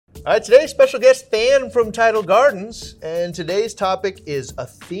All right, today's special guest, Fan from Tidal Gardens, and today's topic is a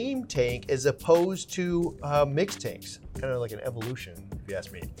theme tank as opposed to mixed tanks. Kind of like an evolution, if you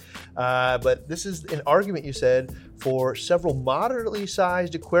ask me. But this is an argument, you said, for several moderately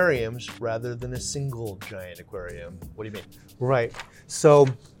sized aquariums rather than a single giant aquarium. What do you mean? Right. So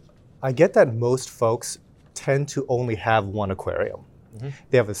I get that most folks tend to only have one aquarium. Mm-hmm.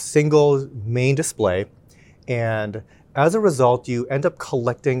 They have a single main display, and as a result, you end up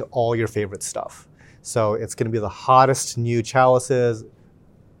collecting all your favorite stuff. So it's going to be the hottest new chalices,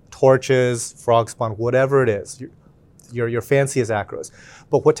 torches, frog spawn, whatever it is, your fanciest acros.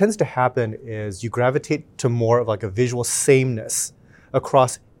 But what tends to happen is you gravitate to more of like a visual sameness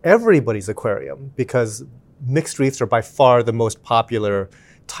across everybody's aquarium, because mixed reefs are by far the most popular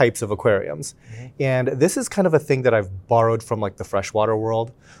types of aquariums. Mm-hmm. And this is kind of a thing that I've borrowed from like the freshwater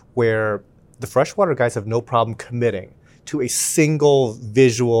world, where the freshwater guys have no problem committing to a single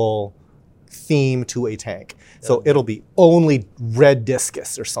visual theme to a tank. So it'll be only red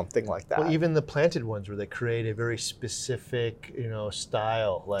discus or something like that. Well, even the planted ones where they create a very specific,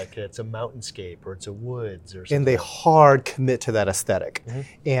 style, like it's a mountainscape or it's a woods or something. And they hard commit to that aesthetic. Mm-hmm.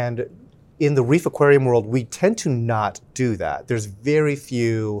 And in the reef aquarium world, we tend to not do that. There's very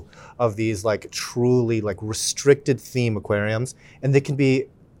few of these like truly like restricted theme aquariums, and they can be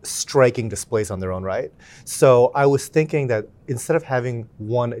striking displays on their own right. So I was thinking that instead of having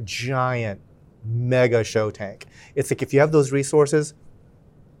one giant mega show tank, it's like if you have those resources,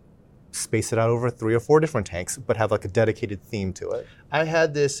 space it out over 3 or 4 different tanks, but have like a dedicated theme to it. I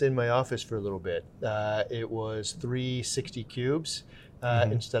had this in my office for a little bit. It was 360 cubes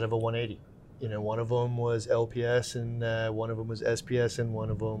instead of a 180. One of them was LPS and one of them was SPS and one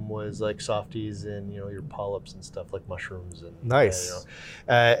of them was like softies and, your polyps and stuff like mushrooms. And nice.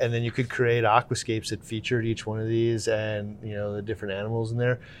 And then you could create aquascapes that featured each one of these and, the different animals in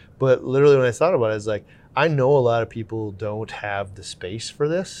there. But literally when I thought about it, I was like, I know a lot of people don't have the space for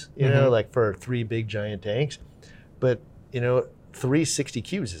this, like for 3 big giant tanks. But, 360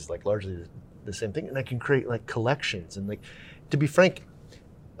 cubes is like largely the same thing. And I can create like collections and like, to be frank,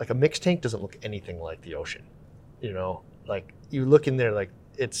 like a mixed tank doesn't look anything like the ocean, like you look in there, like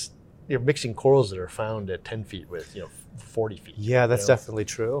you're mixing corals that are found at 10 feet with, 40 feet. Yeah, that's definitely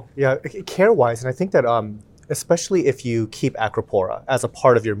true. Yeah, care-wise, and I think that especially if you keep acropora as a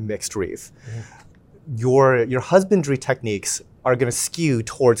part of your mixed reef, mm-hmm. your husbandry techniques are going to skew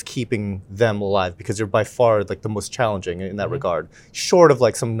towards keeping them alive because they're by far like the most challenging in that mm-hmm. regard, short of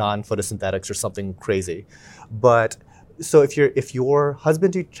like some non-photosynthetics or something crazy. But so if your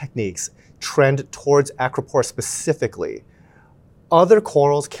husbandry techniques trend towards acropora specifically, other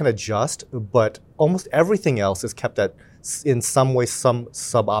corals can adjust, but almost everything else is kept at, in some way, some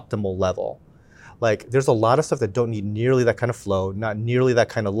suboptimal level. Like there's a lot of stuff that don't need nearly that kind of flow, not nearly that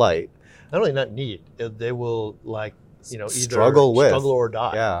kind of light. Not only not need, they will like, either struggle or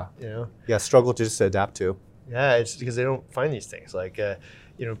die. Yeah. Yeah, struggle to just adapt to. Yeah, it's because they don't find these things. Like,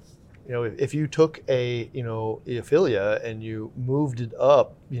 if you took a, Eophilia and you moved it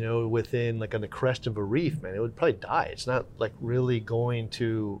up, within like on the crest of a reef, man, it would probably die. It's not like really going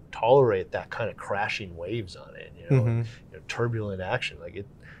to tolerate that kind of crashing waves on it, mm-hmm. and, turbulent action. Like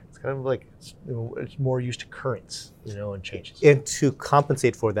it's kind of like, it's more used to currents, and changes. And to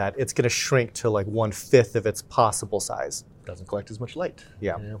compensate for that, it's going to shrink to like 1/5 of its possible size. Doesn't collect as much light.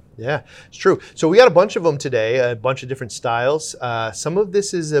 Yeah. Yeah, it's true. So we got a bunch of them today, a bunch of different styles. Some of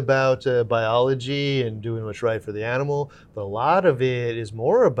this is about biology and doing what's right for the animal, but a lot of it is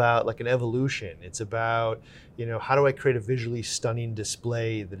more about like an evolution. It's about, how do I create a visually stunning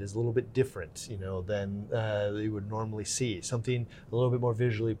display that is a little bit different, than you would normally see. Something a little bit more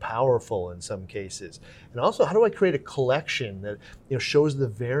visually powerful in some cases. And also, how do I create a collection that, shows the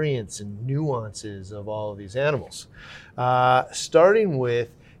variance and nuances of all of these animals? Starting with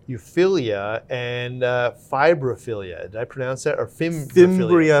Euphilia and Fibrophilia. Did I pronounce that? Or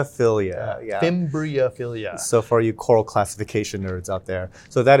Fimbriophilia. Yeah. Fimbriophilia. So for you coral classification nerds out there.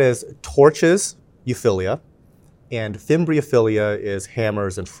 So that is torches, Euphilia, and Fimbriophilia is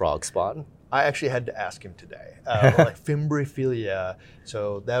hammers and frog spawn. I actually had to ask him today. Like Fimbriophilia,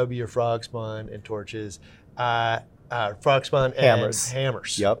 so that would be your frog spawn and torches. Frog spawn and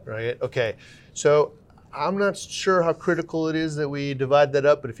hammers. Yep. Right? Okay. So I'm not sure how critical it is that we divide that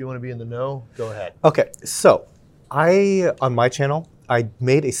up, but if you want to be in the know, go ahead. Okay, so on my channel, I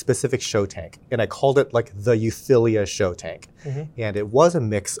made a specific show tank, and I called it like the Euphilia show tank. Mm-hmm. And it was a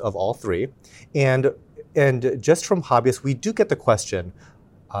mix of all 3. And just from hobbyists, we do get the question,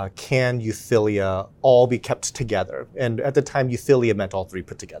 can Euphilia all be kept together? And at the time, Euphilia meant all 3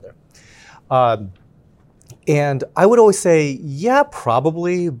 put together. And I would always say, yeah,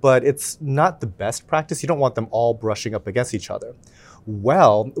 probably, but it's not the best practice. You don't want them all brushing up against each other.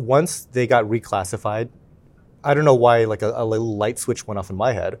 Well, once they got reclassified, I don't know why like a little light switch went off in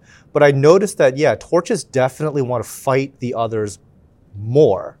my head, but I noticed that, yeah, torches definitely want to fight the others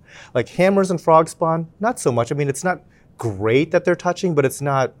more. Like hammers and frog spawn, not so much. I mean, it's not great that they're touching, but it's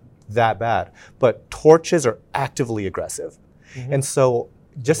not that bad. But torches are actively aggressive. And so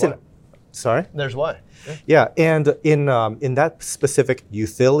just in, sorry? There's why. Yeah, and in that specific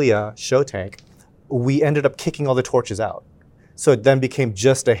Euthelia show tank, we ended up kicking all the torches out. So it then became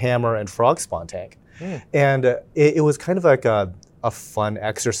just a hammer and frog spawn tank. And it was kind of like a fun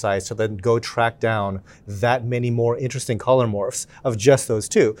exercise to then go track down that many more interesting color morphs of just those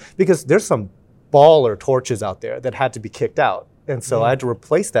two. Because there's some baller torches out there that had to be kicked out. And so I had to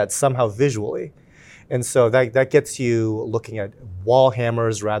replace that somehow visually. And so that gets you looking at wall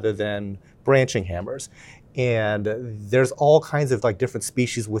hammers rather than branching hammers. And there's all kinds of like different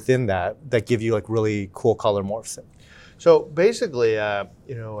species within that give you like really cool color morphs. So basically,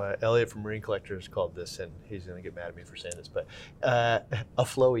 Elliot from Marine Collectors called this, and he's going to get mad at me for saying this, but a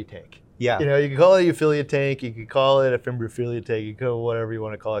flowy tank. Yeah. You can call it a euphyllia tank, you could call it a fimbrophilia tank, you can call it whatever you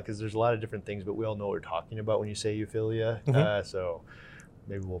want to call it, because there's a lot of different things, but we all know what we're talking about when you say euphyllia. So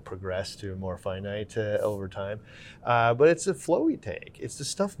maybe we'll progress to more finite over time. But it's a flowy tank. It's the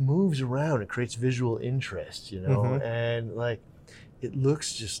stuff moves around. It creates visual interest, and like, it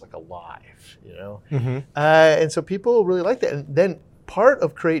looks just like alive, and so people really like that. And then part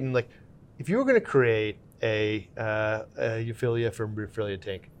of creating, like, if you were going to create a euphyllia fimbrophilia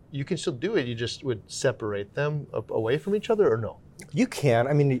tank, you can still do it. You just would separate them away from each other, or no? You can.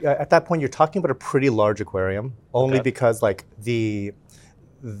 I mean, at that point, you're talking about a pretty large aquarium, only because like the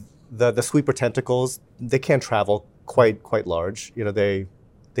sweeper tentacles, they can travel quite large. They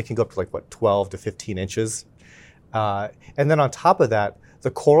can go up to like 12 to 15 inches. And then on top of that,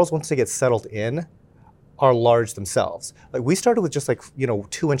 the corals, once they get settled in, are large themselves. Like we started with just like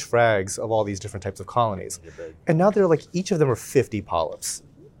 2-inch frags of all these different types of colonies, and now they're like, each of them are 50 polyps.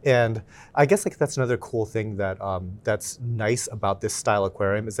 And I guess like that's another cool thing that that's nice about this style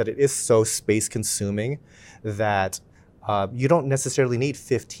aquarium, is that it is so space consuming that you don't necessarily need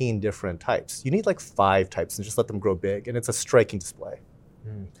 15 different types. You need like 5 types and just let them grow big, and it's a striking display.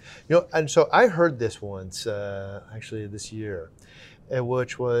 And so I heard this once, actually this year,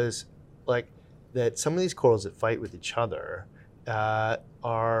 which was like that some of these corals that fight with each other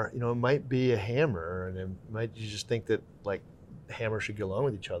are, it might be a hammer, and you just think that like hammers should get along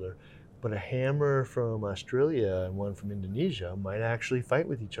with each other, but a hammer from Australia and one from Indonesia might actually fight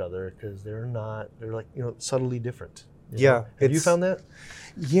with each other because they're like, subtly different. Yeah. Have you found that?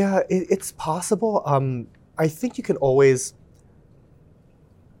 Yeah, it's possible. I think you can always,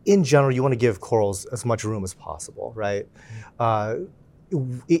 in general, you want to give corals as much room as possible, right?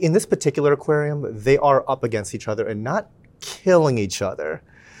 In this particular aquarium, they are up against each other and not killing each other.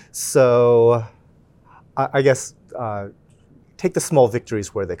 So I guess take the small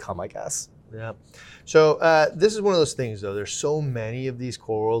victories where they come, I guess. Yeah. So this is one of those things, though. There's so many of these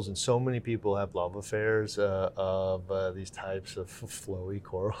corals, and so many people have love affairs of these types of flowy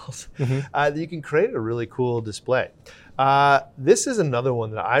corals that you can create a really cool display. This is another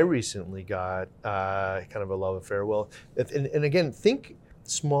one that I recently got kind of a love affair. Well, and again, think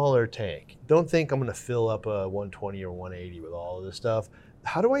smaller tank. Don't think I'm going to fill up a 120 or 180 with all of this stuff.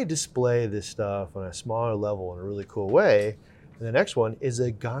 How do I display this stuff on a smaller level in a really cool way? And the next one is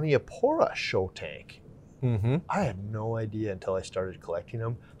a Goniopora show tank. I had no idea until I started collecting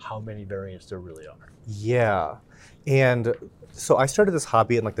them how many variants there really are. Yeah. And so I started this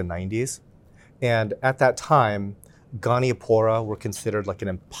hobby in like the 90s. And at that time, Goniopora were considered like an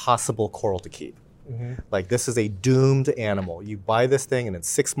impossible coral to keep. Like, this is a doomed animal. You buy this thing and in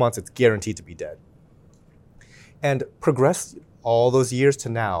 6 months it's guaranteed to be dead. And progressed all those years to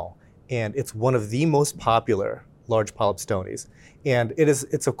now, and it's one of the most popular large polyp stonies. And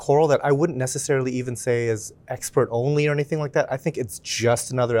it's a coral that I wouldn't necessarily even say is expert only or anything like that. I think it's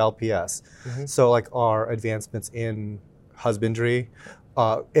just another LPS. So like our advancements in husbandry,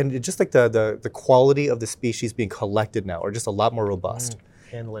 and just like the quality of the species being collected now are just a lot more robust.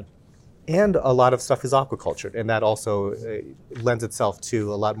 Handling. And a lot of stuff is aquacultured, and that also lends itself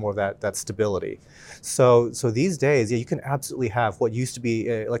to a lot more of that stability. So these days, yeah, you can absolutely have what used to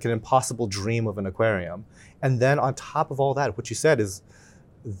be like an impossible dream of an aquarium. And then on top of all that, what you said is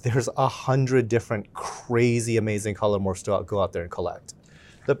there's 100 different crazy, amazing color morphs to go out there and collect.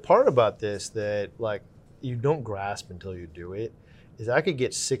 The part about this that like you don't grasp until you do it is I could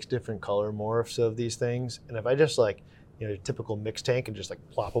get 6 different color morphs of these things, and if I just like your typical mixed tank and just like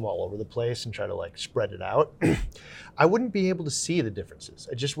plop them all over the place and try to like spread it out, I wouldn't be able to see the differences.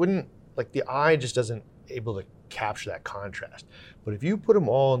 I just wouldn't, like the eye just doesn't able to capture that contrast. But if you put them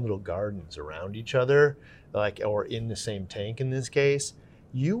all in little gardens around each other, like, or in the same tank in this case,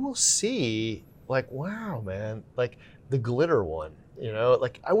 you will see like, wow, man, like the glitter one,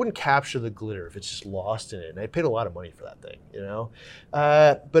 like I wouldn't capture the glitter if it's just lost in it. And I paid a lot of money for that thing,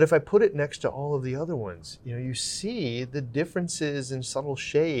 but if I put it next to all of the other ones, you see the differences in subtle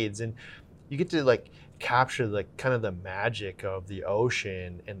shades, and you get to like capture like kind of the magic of the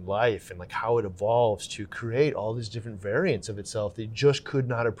ocean and life and like how it evolves to create all these different variants of itself that you just could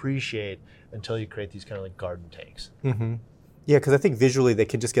not appreciate until you create these kind of like garden tanks. Mm-hmm. Yeah, because I think visually they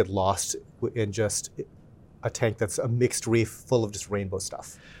can just get lost in just a tank that's a mixed reef full of just rainbow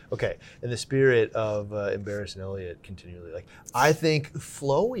stuff. Okay, in the spirit of embarrassing Elliot continually, like I think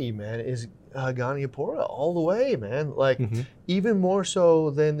flowy, man, is Goniopora all the way, man. Like even more so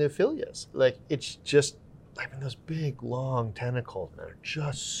than the Philias. Like it's just, I mean, those big long tentacles, man, are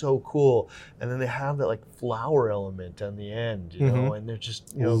just so cool. And then they have that like flower element on the end, and they're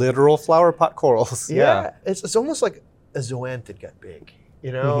just literal flower pot corals. Yeah, it's almost like a zoanthid got big.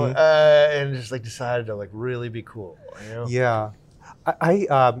 And just like decided to like really be cool. Yeah,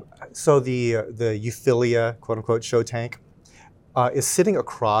 so the Euphilia quote unquote show tank is sitting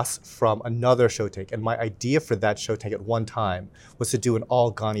across from another show tank, and my idea for that show tank at one time was to do an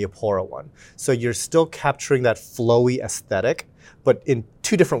all Goniopora one. So you're still capturing that flowy aesthetic, but in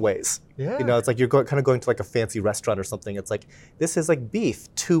two different ways. Yeah. It's like you're kind of going to like a fancy restaurant or something. It's like, this is like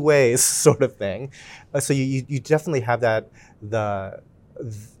beef, two ways sort of thing. So you definitely have that,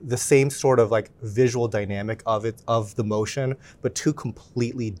 the same sort of like visual dynamic of the motion, but two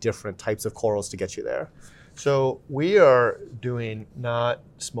completely different types of corals to get you there. So we are doing not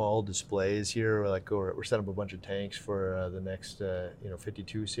small displays here. We're setting up a bunch of tanks for the next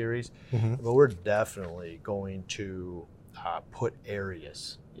 52 series, but we're definitely going to put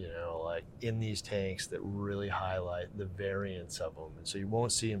areas, like in these tanks that really highlight the variance of them. And so you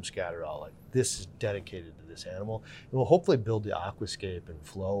won't see them scattered out. Like this is dedicated to this animal. And we'll hopefully build the aquascape and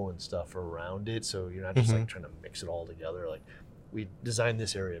flow and stuff around it. So you're not just like trying to mix it all together. Like we designed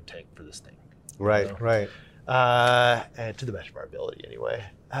this area of tank for this thing. Right. And to the best of our ability anyway.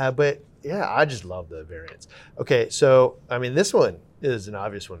 But yeah, I just love the variants. Okay, so I mean, this one is an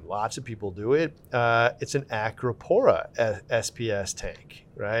obvious one. Lots of people do it. It's an Acropora SPS tank,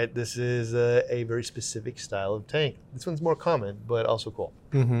 right? This is a very specific style of tank. This one's more common, but also cool.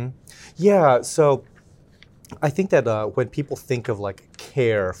 Yeah, so I think that when people think of like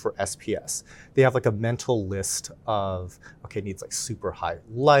care for SPS, they have like a mental list of, okay, it needs like super high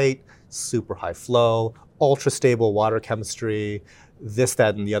light, super high flow, ultra stable water chemistry, this,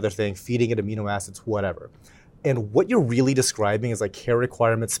 that, and the other thing, feeding it amino acids, whatever. And what you're really describing is like care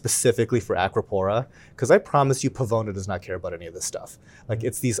requirements specifically for Acropora, because I promise you Pavona does not care about any of this stuff. Like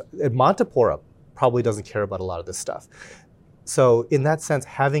it's these, Montipora probably doesn't care about a lot of this stuff. So in that sense,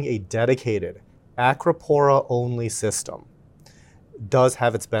 having a dedicated Acropora only system does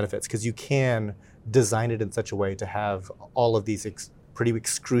have its benefits, because you can design it in such a way to have all of these pretty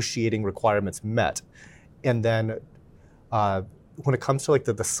excruciating requirements met. And then when it comes to like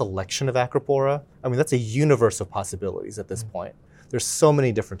the selection of Acropora, I mean, that's a universe of possibilities at this point. There's so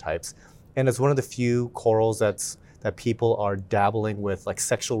many different types. And it's one of the few corals that people are dabbling with like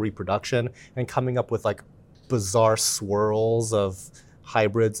sexual reproduction and coming up with like bizarre swirls of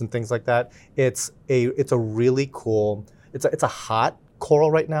hybrids and things like that. It's a really cool, it's a hot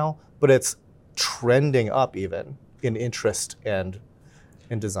coral right now, but it's trending up even in interest and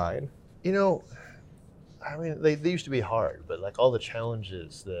in design. I mean, they used to be hard, but like all the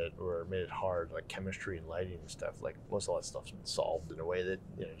challenges that made it hard, like chemistry and lighting and stuff, like most of all that stuff's been solved in a way that,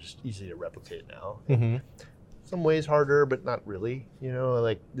 just easy to replicate now. Some ways harder, but not really,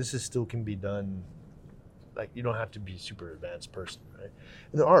 like this still can be done. Like you don't have to be a super advanced person, right?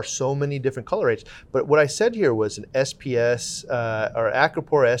 And there are so many different color rates. But what I said here was an SPS or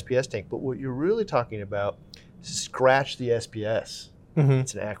Acropora SPS tank. But what you're really talking about is scratch the SPS.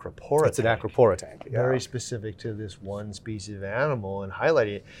 It's an Acropora. It's an Acropora tank. Yeah. Very specific to this one species of animal and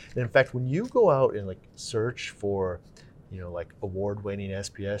highlighting it. And in fact, when you go out and like search for, like award-winning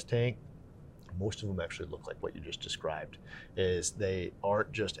SPS tank, most of them actually look like what you just described. Is they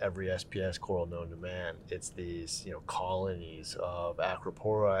aren't just every SPS coral known to man. It's these, colonies of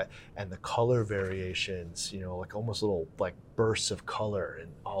Acropora, and the color variations, like almost little like bursts of color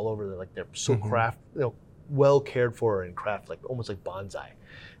and all over. Like they're so well cared for and craft, like almost like bonsai,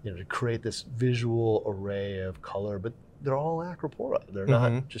 to create this visual array of color. But they're all Acropora. They're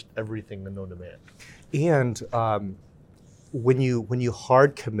not just everything known to man. And when you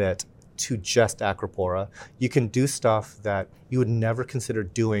hard commit to just Acropora, you can do stuff that you would never consider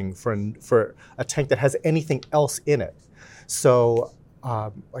doing for a tank that has anything else in it. So,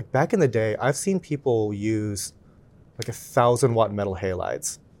 like back in the day, I've seen people use like 1,000-watt metal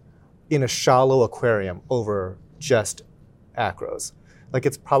halides in a shallow aquarium over just acros. Like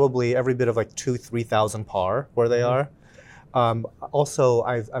it's probably every bit of like 2,000-3,000 par where they are. Also,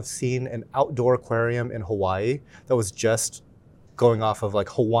 I've seen an outdoor aquarium in Hawaii that was just going off of like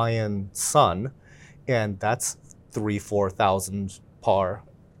Hawaiian sun, and that's 3,000-4,000 par.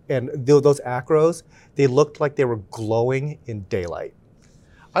 And those acros, they looked like they were glowing in daylight.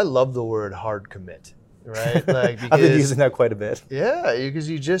 I love the word hard commit, right? Like, because, I've been using that quite a bit. Yeah, because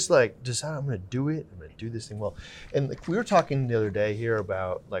you just like decide I'm going to do it. I'm going to do this thing well. And like, we were talking the other day here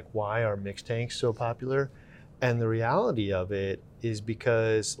about like why are mixed tanks so popular, and the reality of it is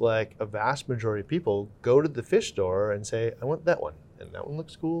because like a vast majority of people go to the fish store and say, I want that one, and that one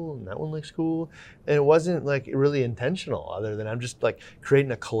looks cool, and that one looks cool. And it wasn't like really intentional, other than I'm just like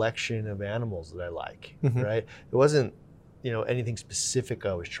creating a collection of animals that I like, right? It wasn't, you know, anything specific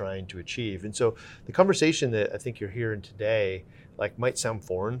I was trying to achieve. And so the conversation that I think you're hearing today like might sound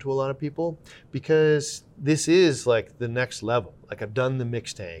foreign to a lot of people, because this is like the next level. Like I've done the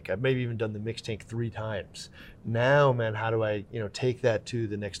mixed tank. I've maybe even done the mixed tank 3 times. Now, man, how do I, you know, take that to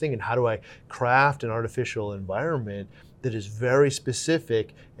the next thing? And how do I craft an artificial environment that is very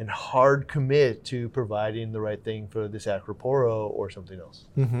specific and hard commit to providing the right thing for this Acropora or something else?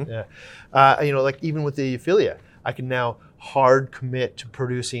 Yeah. You know, like even with the Ophelia, I can now hard commit to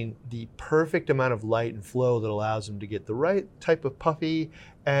producing the perfect amount of light and flow that allows them to get the right type of puffy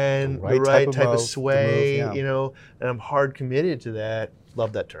and the right type of sway, you know, and I'm hard committed to that.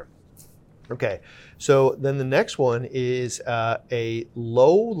 Love that term. Okay, so then the next one is a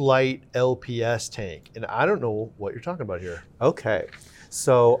low light LPS tank. And I don't know what you're talking about here. Okay,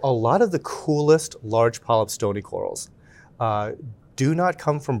 so a lot of the coolest large polyp stony corals do not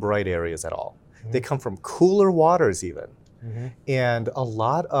come from bright areas at all. They come from cooler waters even. And a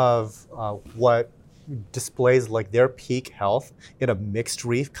lot of what displays like their peak health in a mixed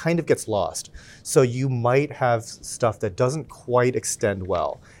reef kind of gets lost. So you might have stuff that doesn't quite extend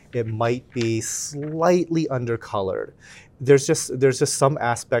well. It might be slightly undercolored. There's just some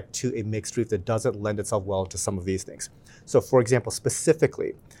aspect to a mixed reef that doesn't lend itself well to some of these things. So for example,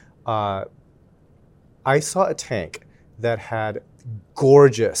 specifically, I saw a tank that had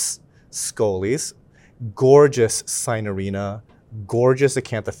gorgeous scolies, gorgeous Cinerina, gorgeous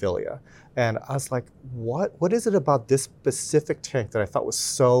Acanthophilia. And I was like, what is it about this specific tank that I thought was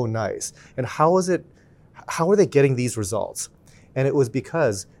so nice? And how are they getting these results? And it was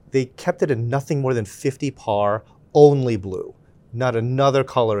because they kept it in nothing more than 50 par, only blue, not another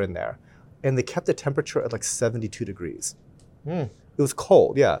color in there. And they kept the temperature at like 72 degrees. It was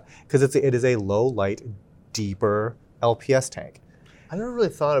cold, yeah, because it is a low light, deeper LPS tank. I never really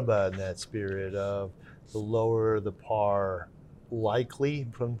thought about it in that spirit of the lower the par, likely,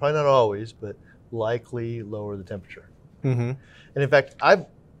 probably not always, but likely lower the temperature. And in fact,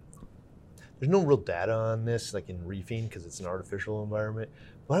 there's no real data on this, like in reefing, because it's an artificial environment,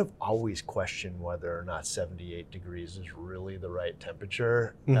 but I've always questioned whether or not 78 degrees is really the right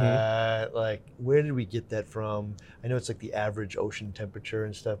temperature. Like, where did we get that from? I know it's like the average ocean temperature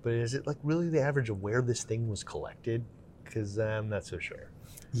and stuff, but is it like really the average of where this thing was collected? Because I'm not so sure.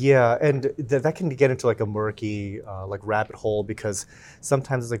 Yeah, and that can get into like a murky like rabbit hole, because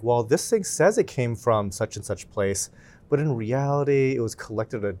sometimes it's like, well, this thing says it came from such and such place, but in reality, it was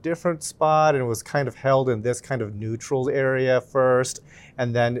collected at a different spot and it was kind of held in this kind of neutral area first,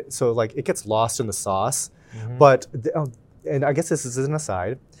 and then so like it gets lost in the sauce. But and I guess this is an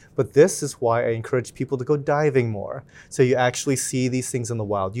aside, but this is why I encourage people to go diving more, so you actually see these things in the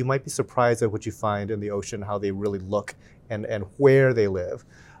wild. You might be surprised at what you find in the ocean, how they really look and where they live.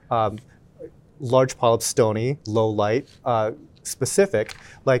 Large polyp stony, low light, specific,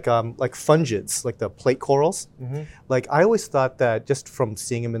 like fungids, like the plate corals. Like I always thought that just from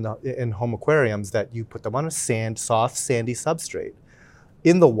seeing them in home aquariums that you put them on a soft sandy substrate.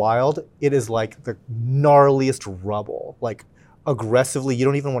 In the wild, it is like the gnarliest rubble, like aggressively, you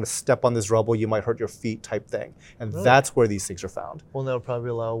don't even want to step on this rubble, you might hurt your feet type thing. And that's where these things are found. Well, that would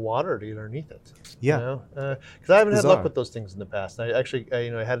probably allow water to get underneath it. Yeah. You know? Because I haven't had luck with those things in the past. I actually,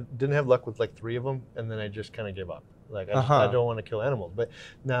 didn't have luck with like 3 of them, and then I just kind of gave up. Like, I don't want to kill animals. But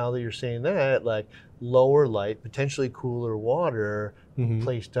now that you're saying that, like lower light, potentially cooler water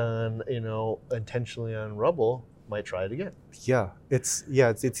placed on, intentionally on rubble, might try it again. Yeah, it's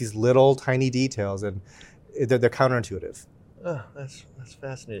these little tiny details, and they're counterintuitive. Oh, that's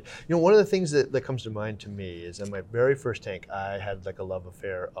fascinating. You know, one of the things that comes to mind to me is in my very first tank, I had like a love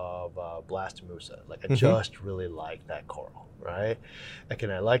affair of Blastomusa. Like I just really liked that coral, right? Like,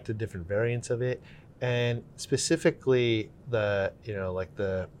 and I liked the different variants of it, and specifically the, you know, like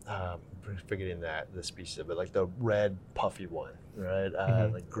the forgetting the species of it, like the red puffy one, right?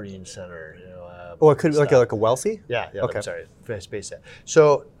 Like green center, you know. Oh, it could be like a Welsie? Yeah, Okay. I'm sorry, space that.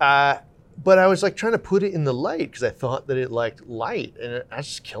 So, but I was like trying to put it in the light because I thought that it liked light, and I was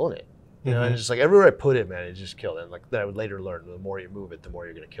just killing it. You know, and just like everywhere I put it, man, it just killed it. And like that I would later learn, the more you move it, the more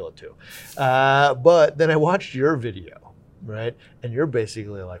you're going to kill it too. But then I watched your video, right? And you're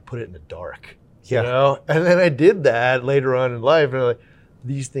basically like, put it in the dark, you know? And then I did that later on in life, and I'm like,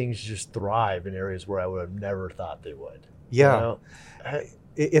 these things just thrive in areas where I would have never thought they would. Yeah. You know?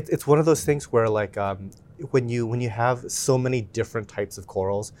 It's one of those things where like when you have so many different types of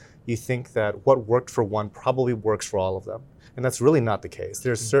corals, you think that what worked for one probably works for all of them. And that's really not the case.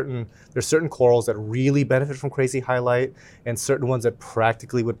 There's certain corals that really benefit from crazy highlight, and certain ones that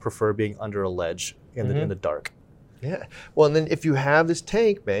practically would prefer being under a ledge in the dark. Yeah. Well, and then if you have this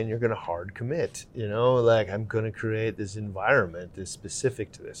tank, man, you're going to hard commit. You know, like I'm going to create this environment that's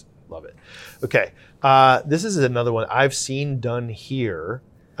specific to this. Love it. Okay. This is another one I've seen done here,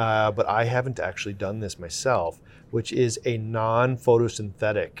 but I haven't actually done this myself, which is a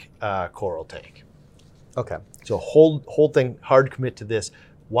non-photosynthetic coral tank. Okay. So whole thing, hard commit to this.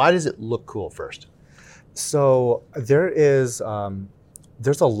 Why does it look cool first? So there's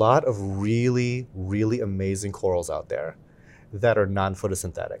a lot of really, really amazing corals out there that are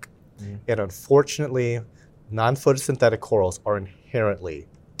non-photosynthetic. And unfortunately, non-photosynthetic corals are inherently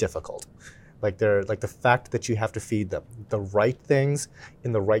difficult. Like the fact that you have to feed them the right things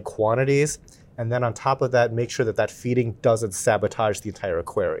in the right quantities, and then on top of that, make sure that feeding doesn't sabotage the entire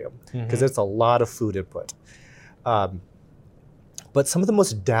aquarium, because it's a lot of food input. But some of the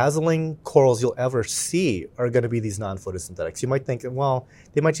most dazzling corals you'll ever see are going to be these non-photosynthetics. You might think, well,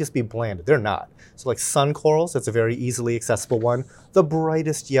 they might just be bland. They're not. So like sun corals, that's a very easily accessible one. The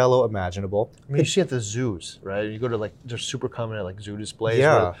brightest yellow imaginable. I mean, you see at the zoos, right? You go to like, they're super common at like zoo displays.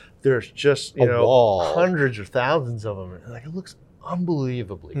 Yeah. Where there's just, you know, wall. hundreds or thousands of them. Like it looks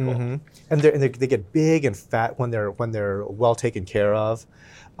unbelievably cool. And they get big and fat when they're well taken care of.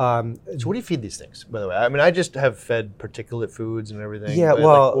 So what do you feed these things, by the way? I mean, I just have fed particulate foods and everything. Yeah, but,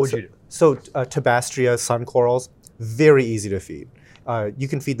 well, like, what would you do? So Tabastria sun corals, very easy to feed. You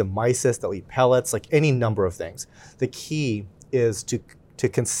can feed them mysis, they'll eat pellets, like any number of things. The key is to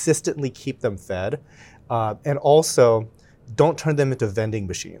consistently keep them fed, and also don't turn them into vending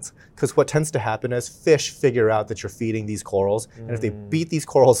machines. Because what tends to happen is fish figure out that you're feeding these corals, and if they beat these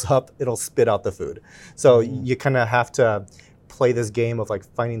corals up, it'll spit out the food. So you kind of have to play this game of like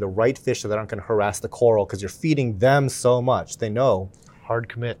finding the right fish so that aren't going to harass the coral, because you're feeding them so much. They know. Hard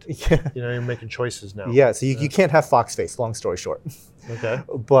commit. Yeah. You know, you're making choices now. Yeah, so you can't have fox face, long story short. Okay.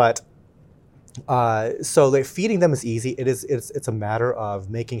 But so like feeding them is easy. It's a matter of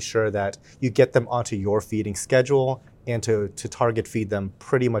making sure that you get them onto your feeding schedule and to target feed them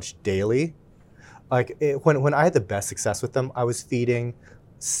pretty much daily. Like when I had the best success with them, I was feeding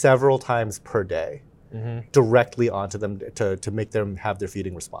several times per day. Directly onto them to make them have their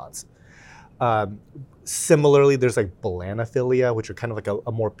feeding response. Similarly, there's like Balanophilia, which are kind of like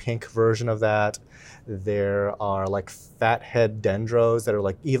a more pink version of that. There are like fathead dendros that are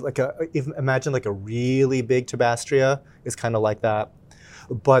like even imagine like a really big Tabastria is kind of like that.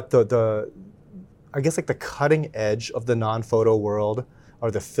 But the I guess like the cutting edge of the non-photo world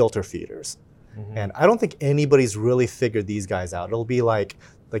are the filter feeders, and I don't think anybody's really figured these guys out. It'll be like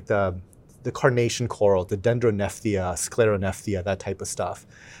the carnation coral, the Dendronephthia, Scleronephthia, that type of stuff.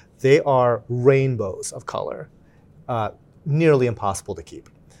 They are rainbows of color, nearly impossible to keep.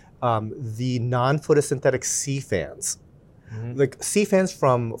 The non-photosynthetic sea fans, like sea fans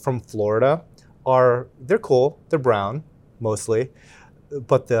from Florida, they're cool. They're brown mostly,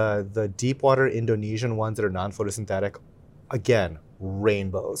 but the deep water Indonesian ones that are non-photosynthetic, again,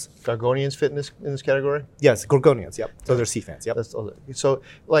 rainbows. Gorgonians fit in this category? Yes, gorgonians. Yep. So they're sea fans. Yep. So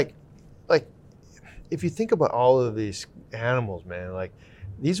like if you think about all of these animals, man, like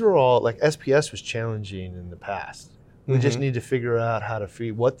these were all like SPS was challenging in the past. We just need to figure out how to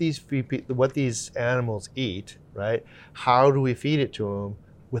feed what these animals eat, right? How do we feed it to them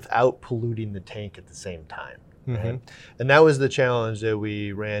without polluting the tank at the same time? Right? And that was the challenge that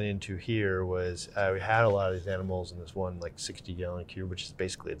we ran into here. Was we had a lot of these animals in this one like 60-gallon cube, which is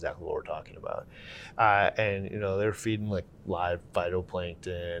basically exactly what we're talking about. And you know they're feeding like live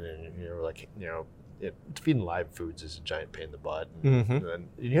phytoplankton, and feeding live foods is a giant pain in the butt. And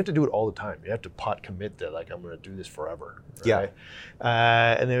you have to do it all the time. You have to commit that, like, I'm going to do this forever. Right?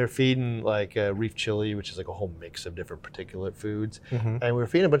 Yeah. And they were feeding like Reef chili, which is like a whole mix of different particulate foods. And we were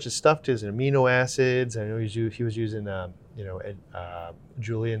feeding a bunch of stuff to his amino acids. I know he was using,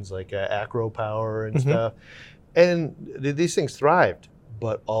 Julian's like acro power and stuff. And these things thrived.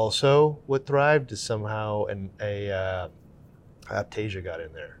 But also what thrived is somehow Aptasia got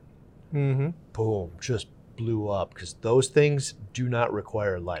in there. Boom, just blew up, because those things do not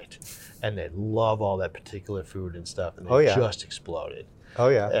require light, and they love all that particular food and stuff, and they just exploded.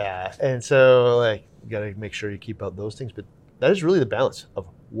 Yeah, and so like you got to make sure you keep out those things, but that is really the balance of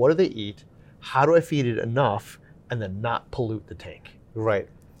what do they eat, how do I feed it enough, and then not pollute the tank. Right.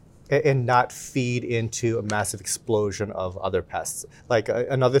 And not feed into a massive explosion of other pests. Like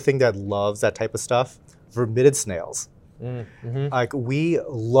another thing that loves that type of stuff, vermitid snails. Like we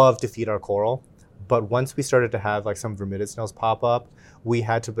love to feed our coral, but once we started to have like some vermitid snails pop up, we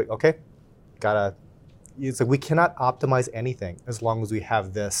had to be, okay, it's like we cannot optimize anything as long as we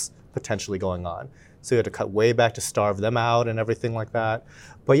have this potentially going on. So you had to cut way back to starve them out and everything like that.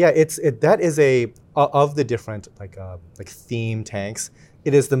 But yeah, that is of the different like theme tanks,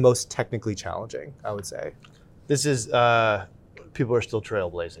 it is the most technically challenging, I would say. This is, people are still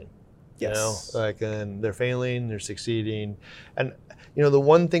trailblazing. Yes. And they're failing, they're succeeding. And, the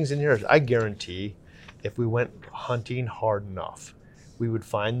one thing's in here is I guarantee if we went hunting hard enough, we would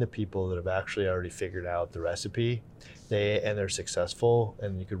find the people that have actually already figured out the recipe, and they're successful,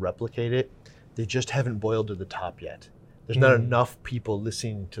 and you could replicate it. They just haven't boiled to the top yet. There's not enough people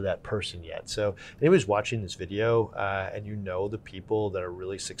listening to that person yet. So anybody's watching this video and the people that are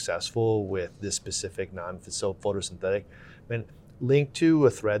really successful with this specific non-photosynthetic, link to a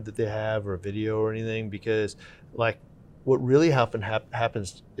thread that they have or a video or anything, because like what really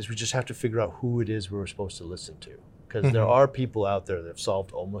happens is we just have to figure out who it is we're supposed to listen to. Because there are people out there that have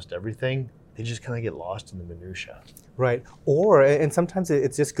solved almost everything. They just kind of get lost in the minutia. Right. And sometimes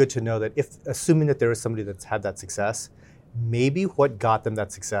it's just good to know that assuming that there is somebody that's had that success, maybe what got them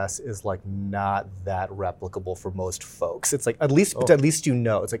that success is like not that replicable for most folks. It's like at least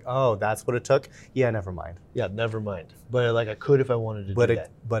it's like, oh, that's what it took. Yeah, never mind. Yeah, never mind. But like I could if I wanted to do that.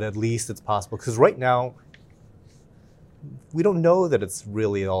 But at least it's possible, because right now we don't know that it's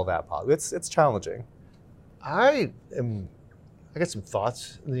really all that possible. It's challenging. I got some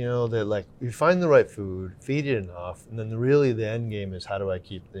thoughts, that like you find the right food, feed it enough, and then the end game is how do I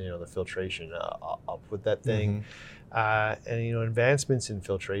keep the filtration up with that thing. And advancements in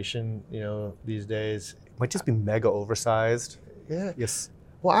filtration, these days might just be mega oversized. Yeah. Yes.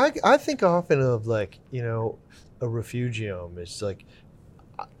 Well, I think often of like a refugium. It's like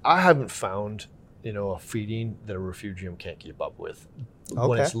I haven't found a feeding that a refugium can't keep up with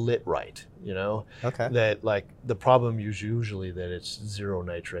when it's lit right. That like the problem is usually that it's zero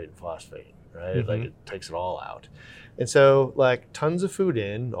nitrate and phosphate, right? Like it takes it all out. And so like tons of food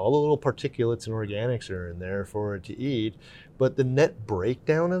in, all the little particulates and organics are in there for it to eat, but the net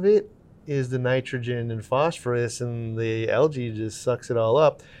breakdown of it is the nitrogen and phosphorus, and the algae just sucks it all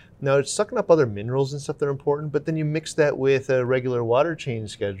up. Now it's sucking up other minerals and stuff that are important, but then you mix that with a regular water change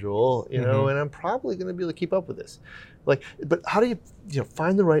schedule, and I'm probably going to be able to keep up with this. Like, but how do you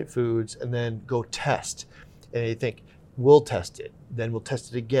find the right foods and then go test? And you think, we'll test it, then we'll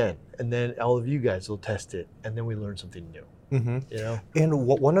test it again, and then all of you guys will test it, and then we learn something new. And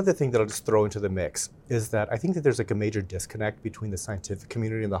one other thing that I'll just throw into the mix is that I think that there's like a major disconnect between the scientific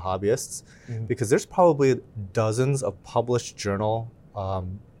community and the hobbyists, because there's probably dozens of published journal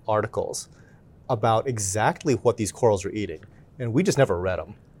articles about exactly what these corals are eating, and we just never read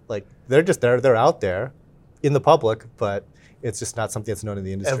them. Like they're out there in the public, but it's just not something that's known in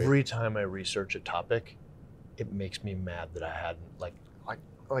the industry. Every time I research a topic, it makes me mad that I hadn't like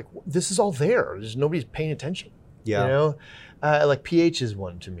this is all there. There's nobody's paying attention. Yeah. Like pH is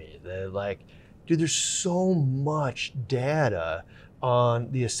one to me. Like, dude, there's so much data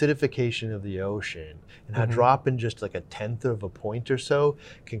on the acidification of the ocean and how dropping just like a tenth of a point or so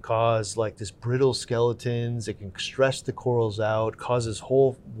can cause like this brittle skeletons. It can stress the corals out, causes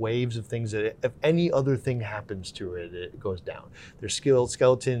whole waves of things that if any other thing happens to it, it goes down. Their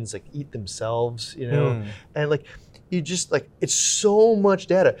skeletons like eat themselves, and like you just like, it's so much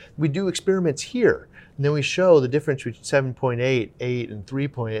data. We do experiments here. And then we show the difference between 7.8, 8, and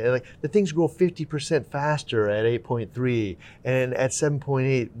 3.8. And like the things grow 50% faster at 8.3 and at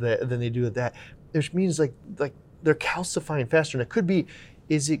 7.8 than they do at that. Which means like they're calcifying faster. And it could be,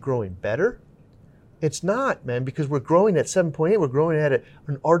 is it growing better? It's not, man, because we're growing at 7.8. We're growing at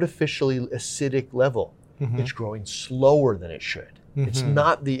an artificially acidic level. It's growing slower than it should. It's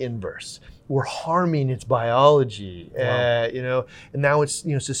not the inverse. we're harming its biology, Wow. and now it's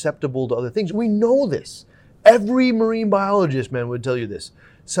susceptible to other things. We know this. Every marine biologist, man, would tell you this.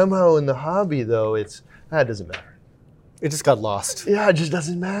 Somehow in the hobby, though, it doesn't matter. It just got lost. Yeah, it just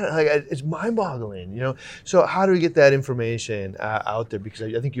doesn't matter. Like it's mind-boggling, So how do we get that information out there? Because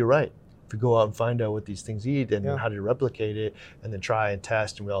I think you're right. If we go out and find out what these things eat and how to replicate it, and then try and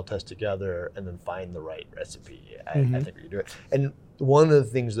test, and we all test together, and then find the right recipe, I think we can do it. And one of the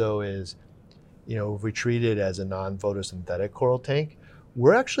things, though, is, if we treat it as a non-photosynthetic coral tank,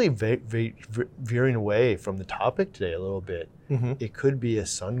 we're actually veering away from the topic today a little bit. It could be a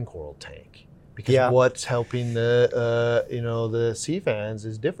sun coral tank. Because what's helping the sea fans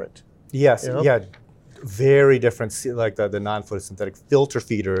is different. Yes, very different. Like the non-photosynthetic filter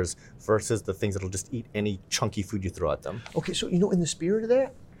feeders versus the things that'll just eat any chunky food you throw at them. Okay, so in the spirit of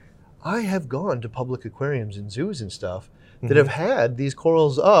that, I have gone to public aquariums and zoos and stuff that have had these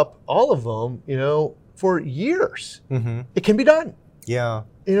corals up, all of them, for years. It can be done. Yeah.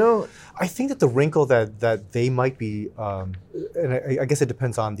 I think that the wrinkle that they might be, and I guess it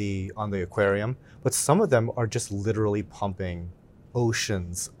depends on the aquarium, but some of them are just literally pumping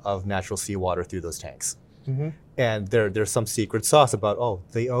oceans of natural seawater through those tanks. And there's some secret sauce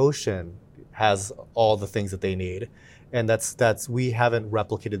about, the ocean has all the things that they need, and that's we haven't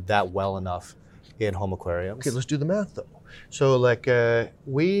replicated that well enough in home aquariums. Okay, let's do the math though. So I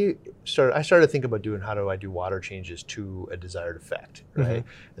started thinking about how do I do water changes to a desired effect, right?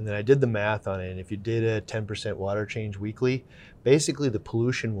 And then I did the math on it, and if you did a 10% water change weekly, basically the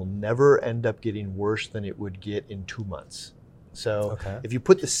pollution will never end up getting worse than it would get in 2 months. So if you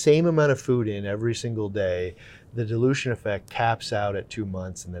put the same amount of food in every single day, the dilution effect caps out at 2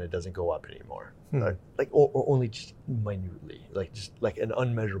 months, and then it doesn't go up anymore. Or only just minutely, just an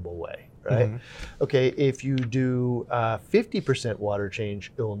unmeasurable way, right? Okay, if you do 50% water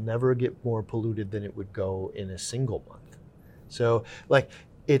change, it will never get more polluted than it would go in a single month. So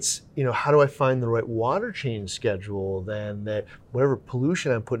it's, how do I find the right water change schedule then that whatever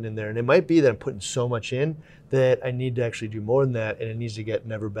pollution I'm putting in there, and it might be that I'm putting so much in that I need to actually do more than that, and it needs to get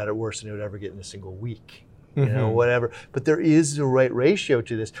never better, worse than it would ever get in a single week. Whatever. But there is the right ratio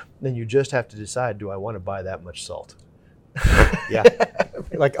to this. Then you just have to decide, do I want to buy that much salt? Yeah.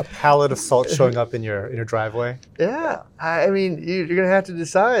 Like a pallet of salt showing up in your driveway? Yeah. I mean, you're going to have to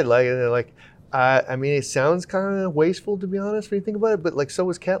decide. I mean, it sounds kind of wasteful, to be honest, when you think about it, but so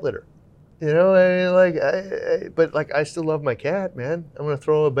is cat litter. I still love my cat, man. I'm going to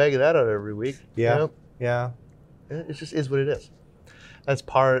throw a bag of that out every week. Yeah. Yeah. It just is what it is. That's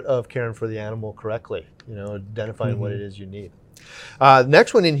part of caring for the animal correctly, identifying what it is you need.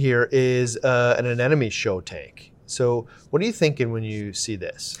 Next one in here is an anemone show tank. So what are you thinking when you see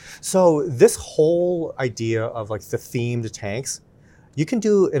this? So this whole idea of the themed tanks, you can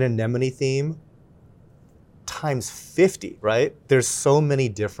do an anemone theme times 50, right? There's so many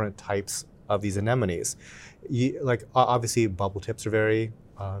different types of these anemones. Obviously bubble tips are very,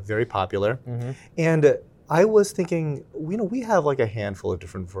 very popular. And I was thinking, we have a handful of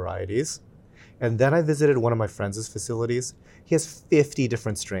different varieties. And then I visited one of my friends' facilities. He has 50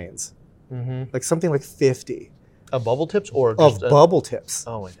 different strains. Something like 50. Of bubble tips or of bubble tips.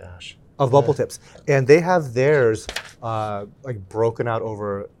 Oh my gosh. Of bubble tips. And they have theirs broken out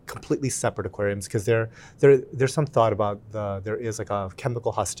over completely separate aquariums because there's some thought about there is a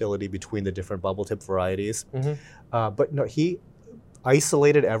chemical hostility between the different bubble tip varieties. But no, he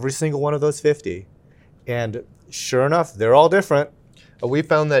isolated every single one of those 50. And sure enough, they're all different. We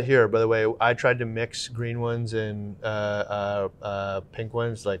found that here, by the way. I tried to mix green ones and pink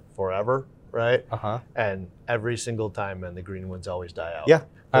ones forever, right? And every single time, man, the green ones always die out. Yeah,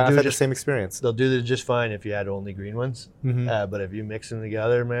 I've had the same experience. They'll do just fine if you had only green ones. But if you mix them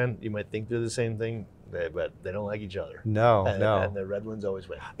together, man, you might think they're the same thing, but they don't like each other. No. And the red ones always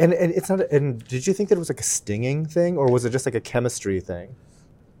win. And it's not. And did you think that it was a stinging thing, or was it just a chemistry thing?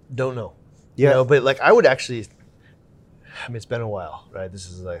 Don't know. Yeah, but I would actually. I mean, it's been a while, right? This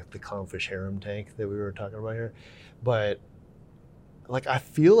is the clownfish harem tank that we were talking about here, but I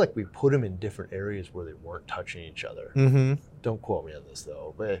feel like we put them in different areas where they weren't touching each other. Don't quote me on this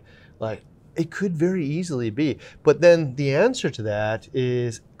though, but it could very easily be. But then the answer to that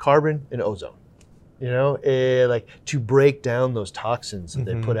is carbon and ozone. To break down those toxins that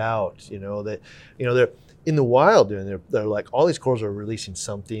they put out. They're in the wild, and they're all these corals are releasing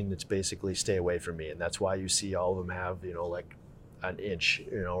something that's basically stay away from me, and that's why you see all of them have an inch,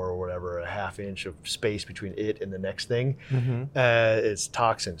 or whatever, a half inch of space between it and the next thing. It's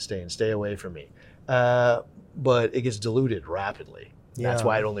toxin, stay away from me. But it gets diluted rapidly. Yeah. That's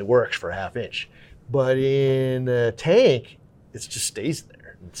why it only works for a half inch. But in a tank, it just stays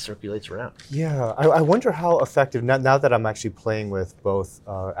there. and circulates around. Yeah, I wonder how effective, now that I'm actually playing with both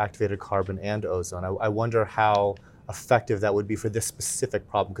activated carbon and ozone, I wonder how effective that would be for this specific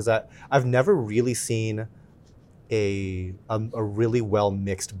problem, because I've never really seen a really well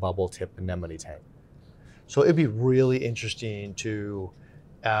mixed bubble tip anemone tank. So it'd be really interesting to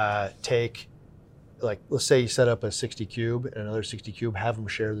take, like, let's say you set up a 60 cube and another 60 cube, have them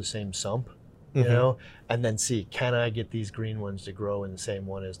share the same sump, you know, and then see, can I get these green ones to grow in the same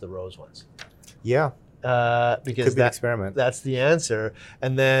one as the rose ones? Yeah. Because Could be an experiment. That's the answer.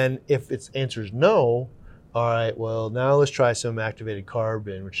 And then if its answer is no, all right, well, now let's try some activated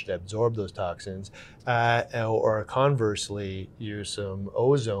carbon, which should absorb those toxins, or conversely, use some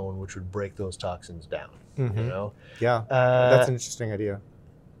ozone, which would break those toxins down, you know? Yeah, that's an interesting idea.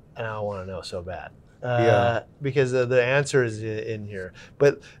 And I want to know so bad. Yeah. Because the answer is in here.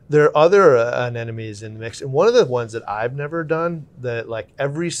 But there are other anemones in the mix. And one of the ones that I've never done, that like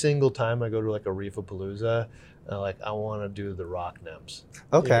every single time I go to like a Reef-a-Palooza, like I want to do the rock nymphs.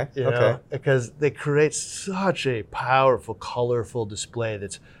 Okay, You know? Because they create such a powerful, colorful display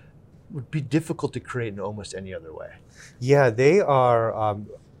that's would be difficult to create in almost any other way. Yeah, they are, I'm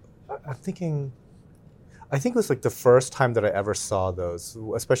thinking, I think it was like the first time that I ever saw those,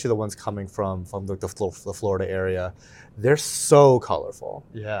 especially the ones coming from like the Florida area. They're so colorful.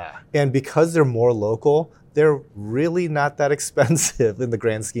 Yeah. And because they're more local, they're really not that expensive in the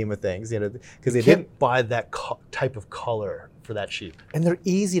grand scheme of things, you know, because they didn't buy that type of color for that cheap. And they're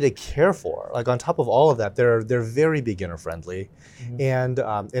easy to care for. Like on top of all of that, they're very beginner friendly, and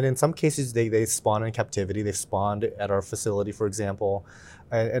in some cases they spawn in captivity. They've spawned at our facility, for example,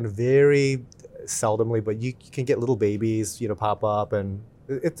 and very seldomly, but you can get little babies, you know, pop up, and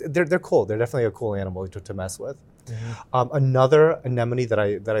they're cool. They're definitely a cool animal to mess with. Another anemone that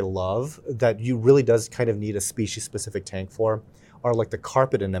I love, that you really does kind of need a species specific tank for, are like the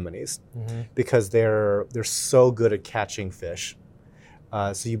carpet anemones, because they're so good at catching fish.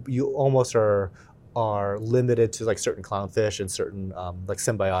 So you almost are limited to like certain clownfish and certain like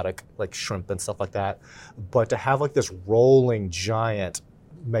symbiotic like shrimp and stuff like that. But to have like this rolling giant,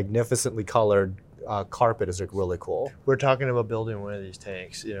 magnificently colored carpet is like really cool. We're talking about building one of these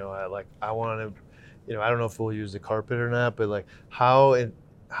tanks. You know, I want to, you know, I don't know if we'll use the carpet or not, but like how do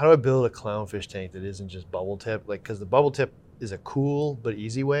I build a clownfish tank that isn't just bubble tip? Like, because the bubble tip is a cool but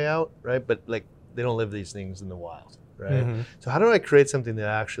easy way out, right? But like they don't live these things in the wild, right? So how do I create something that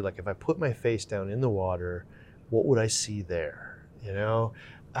actually, like, if I put my face down in the water, what would I see there? You know,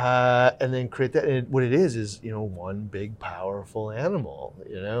 and then create that. And what it is you know, one big powerful animal,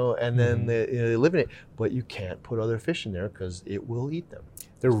 you know, and then they live in it, but you can't put other fish in there because it will eat them.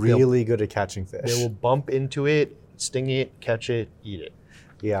 They're really good at catching fish. They will bump into it, sting it, catch it, eat it.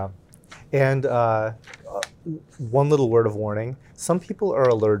 Yeah. And one little word of warning, some people are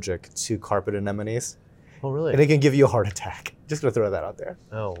allergic to carpet anemones. Oh, really? And it can give you a heart attack. Just gonna throw that out there.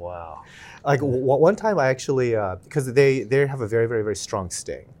 Oh, wow. Like one time I actually, because they have a very, very, very strong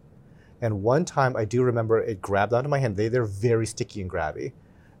sting. And one time I do remember it grabbed onto my hand. They're very sticky and grabby.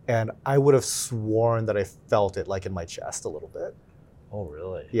 And I would have sworn that I felt it like in my chest a little bit. Oh,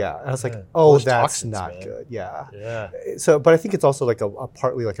 really? Yeah. And I was like, oh, that's toxins, not man. good. Yeah. Yeah. So, but I think it's also like a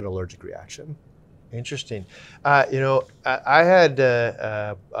partly like an allergic reaction. Interesting. You know, I had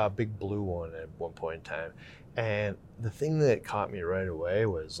a big blue one at one point in time. And the thing that caught me right away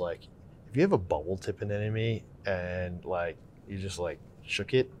was like, if you have a bubble tip anemone and like you just like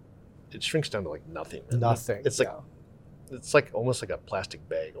shook it, it shrinks down to like nothing. Nothing. It's like it's like almost like a plastic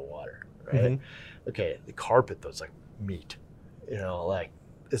bag of water, right? Okay, the carpet though is like meat. You know, like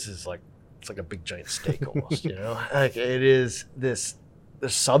this is like, it's like a big giant steak almost. You know, like it is this.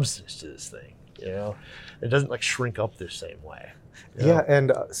 There's substance to this thing. You know, it doesn't like shrink up the same way. Yeah,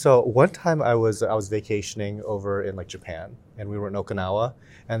 and so one time I was vacationing over in like Japan, and we were in Okinawa,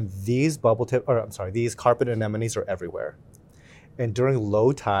 and these these carpet anemones are everywhere. And during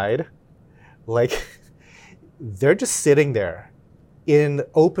low tide, like they're just sitting there in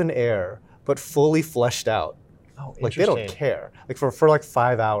open air, but fully fleshed out. Oh, like they don't care. Like for like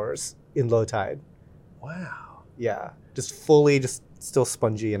 5 hours in low tide. Wow. Yeah, just fully, just still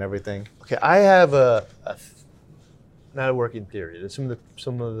spongy and everything. Okay, I have not a working theory. There's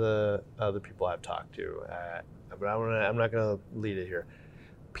some of the other people I've talked to, but I'm not going to lead it here.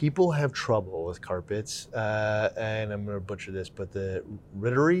 People have trouble with carpets, and I'm going to butcher this, but the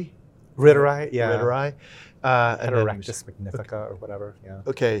Ritterai, yeah. Ritterai, Erectus magnifica or whatever, yeah.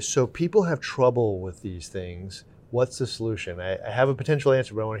 Okay, so people have trouble with these things. What's the solution? I have a potential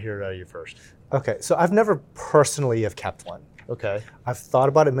answer, but I want to hear it out of you first. Okay, so I've never personally have kept one. Okay. I've thought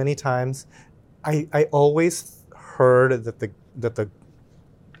about it many times. I always heard that the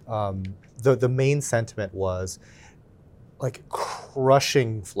the main sentiment was like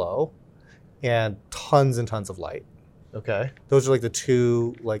crushing flow and tons of light. Okay. Those are like the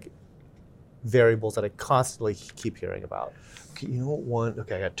two like variables that I constantly keep hearing about. Okay, you know what?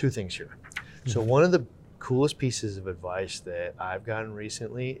 I got two things here. So one of the coolest pieces of advice that I've gotten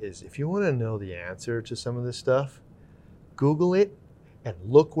recently is if you want to know the answer to some of this stuff, Google it and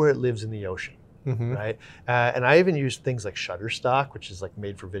look where it lives in the ocean. Right? And I even use things like Shutterstock, which is like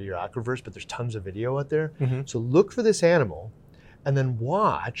made for videographers, but there's tons of video out there. So look for this animal and then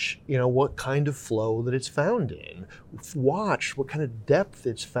watch, what kind of flow that it's found in. Watch what kind of depth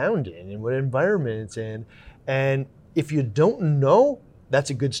it's found in and what environment it's in. And if you don't know, that's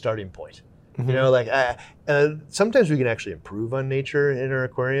a good starting point. Sometimes we can actually improve on nature in our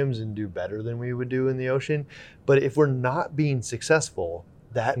aquariums and do better than we would do in the ocean. But if we're not being successful,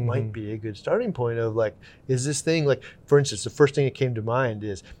 that might be a good starting point of like, is this thing like, for instance, the first thing that came to mind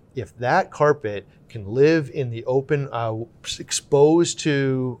is if that carpet can live in the open, exposed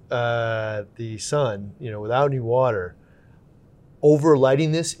to the sun, without any water,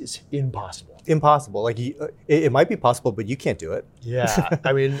 overlighting this is impossible. Impossible. Like it might be possible, but you can't do it. Yeah,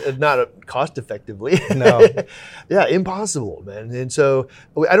 I mean, not cost effectively. No. Yeah, impossible, man. And so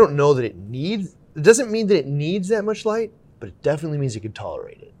I don't know that it doesn't mean that it needs that much light, but it definitely means it can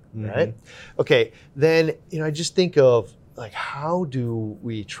tolerate it, right? Okay, then, I just think of like, how do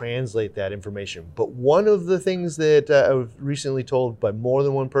we translate that information? But one of the things that I was recently told by more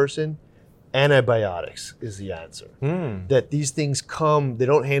than one person, antibiotics is the answer. That these things they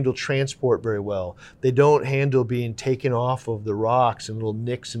don't handle transport very well. They don't handle being taken off of the rocks and little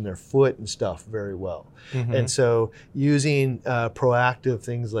nicks in their foot and stuff very well. And so using proactive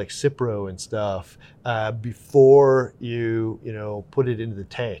things like Cipro and stuff before you put it into the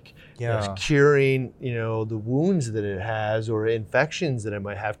tank. It's curing the wounds that it has or infections that it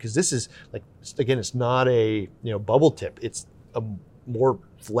might have, because this is like, again, it's not a bubble tip. It's a more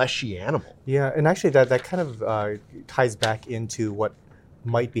fleshy animal. Yeah, and actually that kind of ties back into what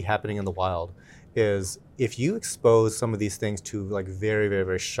might be happening in the wild. Is if you expose some of these things to like very, very,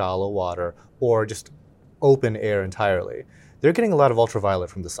 very shallow water or just open air entirely, they're getting a lot of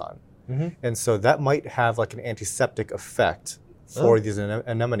ultraviolet from the sun. And so that might have like an antiseptic effect for these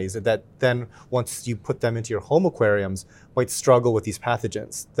anemones that then once you put them into your home aquariums might struggle with these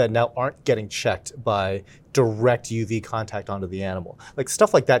pathogens that now aren't getting checked by direct UV contact onto the animal. Like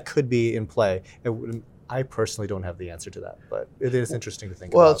stuff like that could be in play. I personally don't have the answer to that, but it is interesting to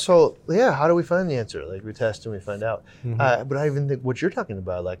think about. Well, so yeah, how do we find the answer? Like we test and we find out. But I even think what you're talking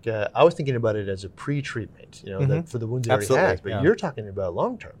about, like I was thinking about it as a pre-treatment, that for the wounds it already has. But you're talking about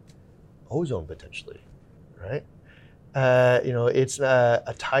long-term ozone potentially, right? It's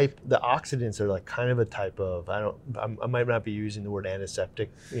a type. The oxidants are like kind of a type of. I might not be using the word antiseptic,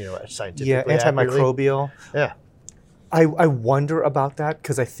 scientifically. Yeah, antimicrobial. Yeah. I wonder about that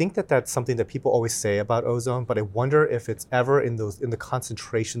because I think that's something that people always say about ozone, but I wonder if it's ever in the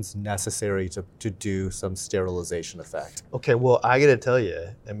concentrations necessary to do some sterilization effect. Okay, well, I got to tell you,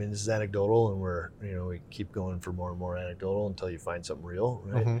 I mean, this is anecdotal, and we keep going for more and more anecdotal until you find something real,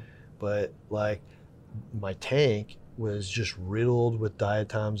 right? But like, my tank was just riddled with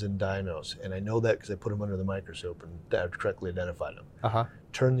diatoms and dinos, and I know that because I put them under the microscope and I correctly identified them.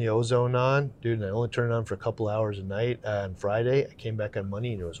 Turned the ozone on, dude, and I only turned it on for a couple hours a night on Friday. I came back on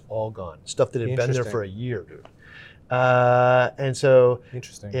Monday and it was all gone. Stuff that had been there for a year, dude. And so,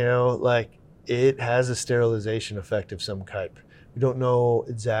 interesting. Like it has a sterilization effect of some type. We don't know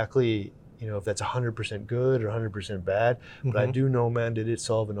exactly, if that's 100% good or 100% bad, but I do know, man, did it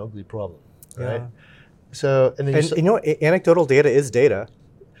solve an ugly problem, right? So, and then anecdotal data is data.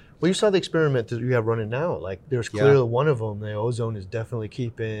 Well, you saw the experiment that you have running now. Like, there's clearly one of them. The ozone is definitely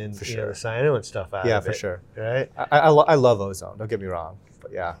keeping the cyano and stuff out of it. Yeah, for sure. Right? I love ozone. Don't get me wrong.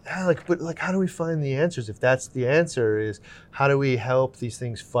 But yeah. But how do we find the answers? If that's the answer, is how do we help these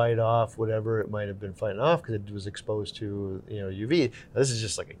things fight off whatever it might have been fighting off because it was exposed to UV? Now, this is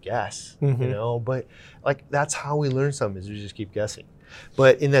just like a guess, But like that's how we learn something is we just keep guessing.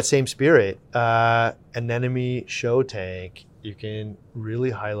 But in that same spirit, anemone show tank, you can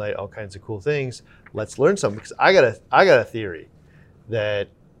really highlight all kinds of cool things. Let's learn something because I got a theory that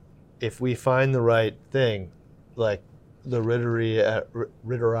if we find the right thing, like the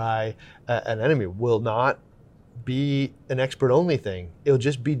Ritteri anemone will not be an expert only thing. It'll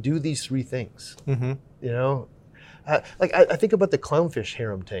just be do these three things. Like I think about the clownfish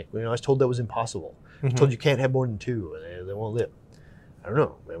harem tank. I was told that was impossible. I was told you can't have more than two, and they won't live. I don't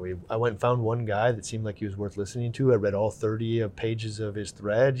know. I went and found one guy that seemed like he was worth listening to. I read all 30 pages of his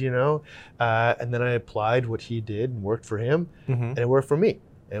thread, and then I applied what he did and worked for him, and it worked for me.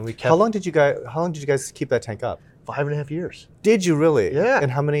 And we kept How long did you guys keep that tank up? 5.5 years. Did you really? Yeah.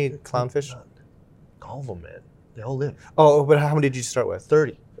 And how many clownfish? All of them, man. They all live. Oh, but how many did you start with?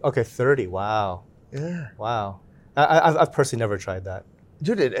 30. Okay, 30. Wow. Yeah. Wow. I've personally never tried that.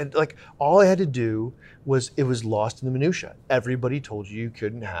 Dude, and like all I had to do was it was lost in the minutia. Everybody told you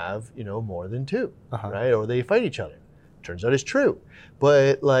couldn't have, more than 2, right? Or they fight each other. Turns out it's true.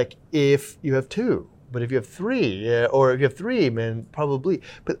 But like if you have 2, but if you have 3, yeah, or if you have 3, man, probably.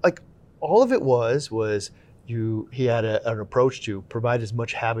 But like all of it was he had an approach to provide as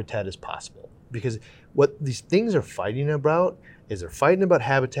much habitat as possible. Because what these things are fighting about is they're fighting about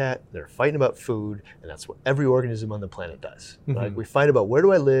habitat, they're fighting about food, and that's what every organism on the planet does. Like we fight about where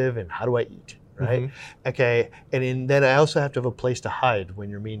do I live and how do I eat, right? Okay, and then I also have to have a place to hide when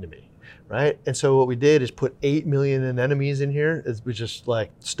you're mean to me, right? And so what we did is put 8 million anemones in here. We just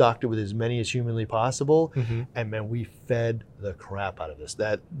like stocked it with as many as humanly possible, and man, we fed the crap out of this.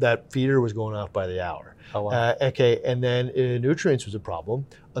 That feeder was going off by the hour. Oh, wow. Okay, and then nutrients was a problem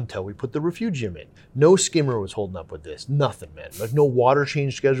until we put the refugium in. No skimmer was holding up with this. Nothing, man. Like no water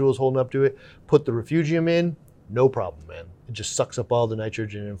change schedule was holding up to it. Put the refugium in, no problem, man. It just sucks up all the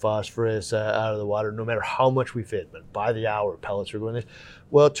nitrogen and phosphorus out of the water, no matter how much we feed. But by the hour, pellets are going this.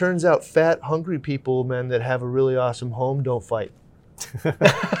 Well, it turns out fat, hungry people, man, that have a really awesome home don't fight.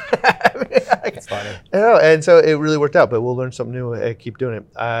 It's funny. And so it really worked out, but we'll learn something new and keep doing it.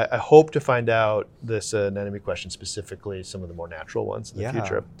 I hope to find out this anemone question, specifically some of the more natural ones in the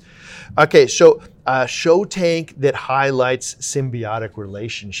future. Okay, so show tank that highlights symbiotic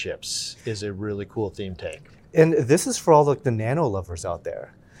relationships is a really cool theme tank. And this is for all the nano lovers out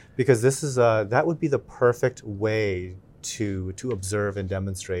there, because this is that would be the perfect way to observe and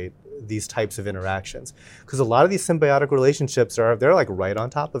demonstrate these types of interactions, because a lot of these symbiotic relationships they're like right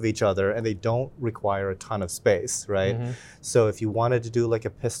on top of each other and they don't require a ton of space, right? So if you wanted to do like a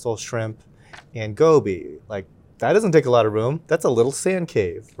pistol shrimp and goby, like that doesn't take a lot of room. That's a little sand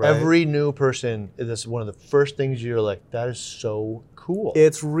cave, right? Every new person, this is one of the first things you're like, that is so cool.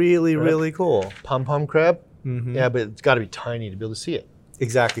 It's really, really cool. Pom-pom crab? Yeah, but it's got to be tiny to be able to see it.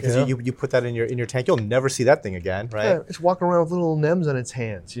 Exactly, because you put that in your tank, you'll never see that thing again, right? Yeah, it's walking around with little nems on its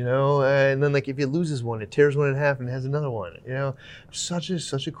hands, and then like if it loses one, it tears one in half and has another one, Such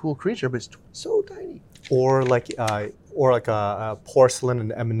a cool creature, but it's so tiny. Or like a porcelain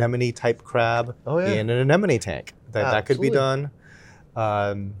and anemone type crab in an anemone tank. That could be done.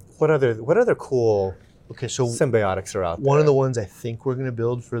 What other cool symbiotics are out there? One of the ones I think we're going to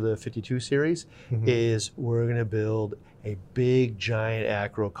build for the 52 series is we're going to build a big giant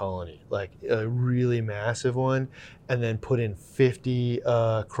acro colony, like a really massive one, and then put in 50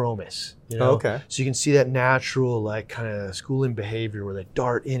 chromis, Okay. So you can see that natural like kind of schooling behavior where they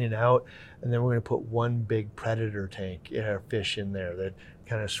dart in and out, and then we're going to put one big predator tank, fish in there that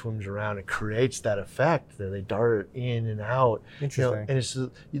kind of swims around and creates that effect that they dart in and out. Interesting. And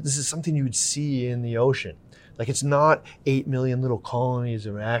this is something you would see in the ocean. Like it's not 8 million little colonies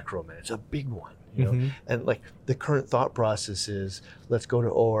of acro, man. It's a big one. And like the current thought process is let's go to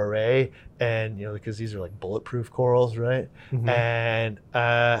ORA and because these are like bulletproof corals, right? And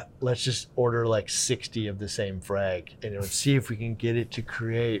let's just order like 60 of the same frag and see if we can get it to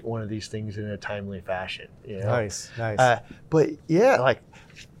create one of these things in a timely fashion. Nice. But yeah, like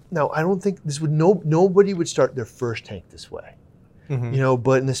now I don't think this would nobody would start their first tank this way.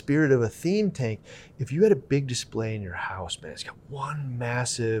 But in the spirit of a theme tank, if you had a big display in your house, man, it's got one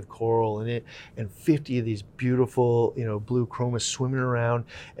massive coral in it and 50 of these beautiful, blue chromas swimming around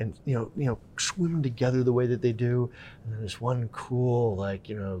and, swimming together the way that they do. And then there's one cool,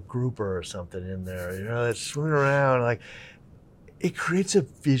 like, grouper or something in there, that's swimming around. Like, it creates a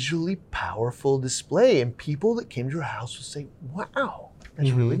visually powerful display. And people that came to your house will say, wow,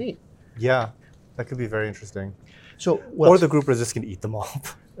 that's really neat. Yeah, that could be very interesting. So, or the groupers just can eat them all.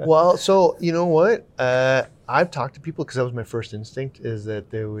 Well, so you know what? I've talked to people because that was my first instinct is that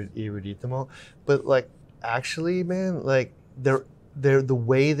you would eat them all. But like, actually, man, like they're the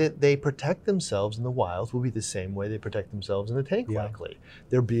way that they protect themselves in the wild will be the same way they protect themselves in the tank. Likely,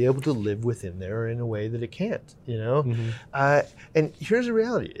 they'll be able to live within there in a way that it can't. And here's the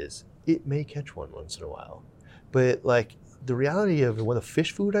reality: is it may catch one once in a while, but like the reality of what the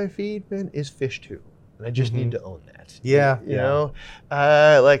fish food I feed, man, is fish too. And I just need to own that.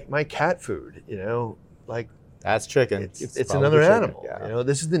 Like my cat food, like that's chicken. It's another animal.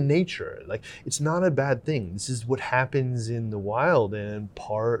 This is the nature. Like it's not a bad thing. This is what happens in the wild and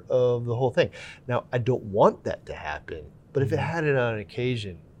part of the whole thing. Now I don't want that to happen, but if it had it on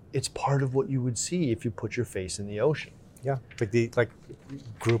occasion, it's part of what you would see if you put your face in the ocean. Yeah, like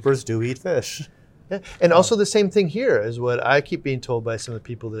groupers do eat fish. Yeah. And also the same thing here is what I keep being told by some of the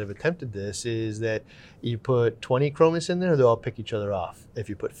people that have attempted this is that you put 20 chromis in there, they'll all pick each other off. If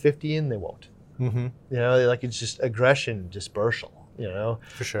you put 50 in, they won't. Mm-hmm. You know, like it's just aggression dispersal, you know?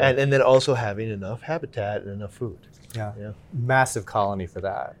 For sure. And then also having enough habitat and enough food. Yeah. Yeah. Massive colony for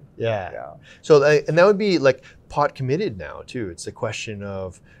that. Yeah. Yeah. So, and that would be like pot committed now too. It's a question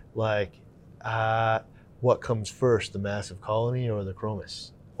of like, what comes first, the massive colony or the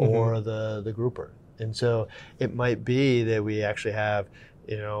chromis or the grouper? And so it might be that we actually have,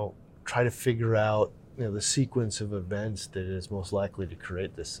 you know, try to figure out, you know, the sequence of events that is most likely to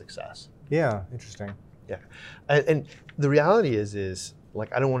create this success. Yeah, interesting. Yeah. And the reality is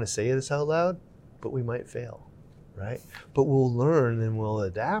like, I don't want to say this out loud, but we might fail, right? But we'll learn and we'll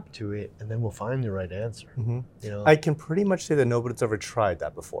adapt to it and then we'll find the right answer. Mm-hmm. You know, I can pretty much say that nobody's ever tried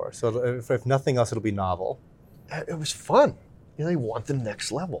that before. So if nothing else, it'll be novel. it was fun. You know, you want the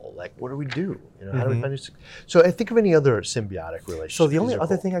next level. Like, what do we do? You know, how do we find this? So I think of any other symbiotic relationship. So the only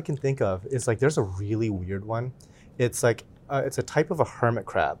other thing I can think of is like there's a really weird one. It's like it's a type of a hermit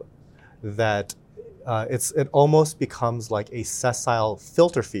crab that it almost becomes like a sessile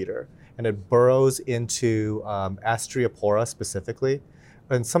filter feeder, and it burrows into Astreopora specifically,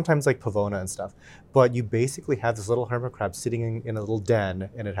 and sometimes like Pavona and stuff. But you basically have this little hermit crab sitting in a little den,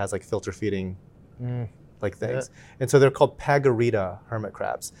 and it has like filter feeding. Like things. Yeah. And so they're called Pagarita hermit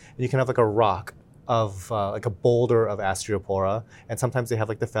crabs. And you can have like a rock of like a boulder of Astreopora, and sometimes they have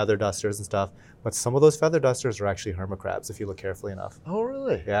like the feather dusters and stuff, but some of those feather dusters are actually hermit crabs if you look carefully enough. Oh,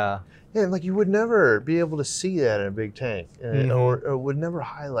 really? Yeah. Yeah, like you would never be able to see that in a big tank, or would never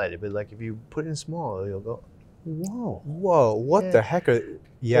highlight it, but like if you put it in small, you'll go, whoa. Whoa, what the heck are,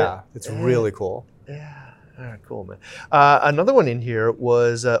 it's really cool. Yeah. All right, cool, man. Another one in here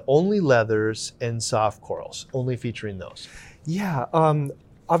was only leathers and soft corals, only featuring those. Yeah,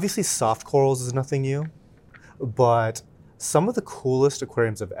 obviously soft corals is nothing new, but some of the coolest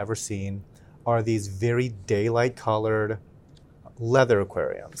aquariums I've ever seen are these very daylight colored leather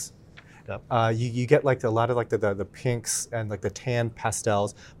aquariums. Yep. You get like a lot of like the pinks and like the tan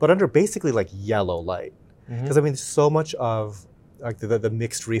pastels, but under basically like yellow light. Because I mean, so much of like the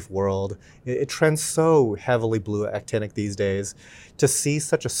mixed reef world, it trends so heavily blue actinic these days. To see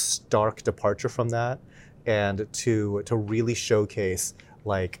such a stark departure from that, and to really showcase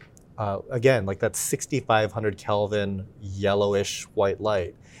like again like that 6,500 Kelvin yellowish white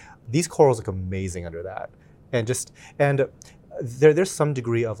light, these corals look amazing under that, and there's some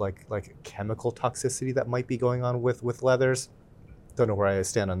degree of like chemical toxicity that might be going on with leathers. Don't know where I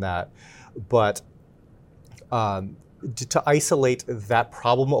stand on that, but. To isolate that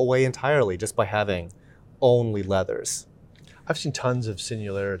problem away entirely just by having only leathers. I've seen tons of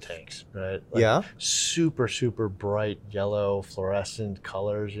sinulaire tanks, right? Like yeah. Super, super bright yellow fluorescent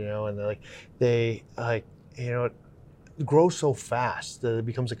colors, you know, and they grow so fast that it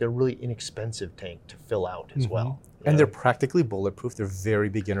becomes like a really inexpensive tank to fill out as well. And they're practically bulletproof. They're very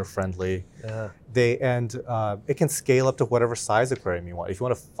beginner friendly. Yeah. It can scale up to whatever size aquarium you want. If you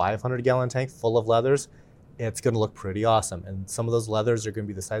want a 500-gallon tank full of leathers, it's going to look pretty awesome. And some of those leathers are going to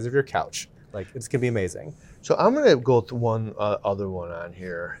be the size of your couch. Like, it's going to be amazing. So I'm going to go with one other one on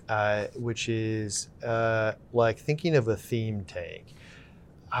here, which is like thinking of a theme tank.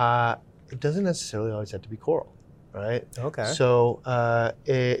 It doesn't necessarily always have to be coral, right? Okay. So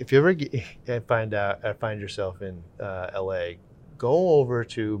if you ever find yourself in LA, go over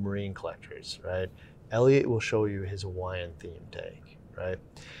to Marine Collectors, right? Elliot will show you his Hawaiian theme tank, right?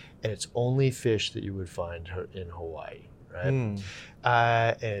 And it's only fish that you would find in Hawaii, right? And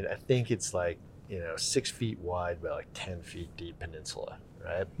I think it's like, 6 feet wide by like 10 feet deep peninsula,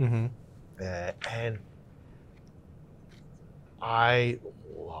 right? And I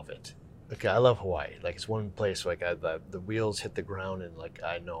love it. Okay, I love Hawaii. Like, it's one place like the wheels hit the ground and like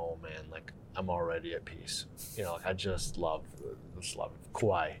I know, man, like I'm already at peace. Like I just love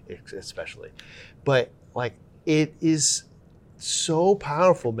Kauai especially, but like it is so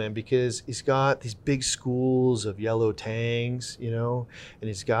powerful, man, because he's got these big schools of yellow tangs, and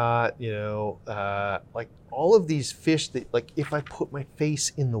he's got, like all of these fish that, like, if I put my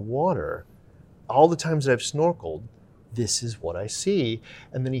face in the water, all the times that I've snorkeled, this is what I see.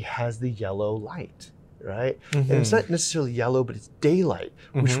 And then he has the yellow light, right? And it's not necessarily yellow, but it's daylight,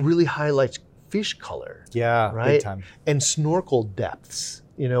 which really highlights fish color. Yeah, right? big time. And snorkel depths.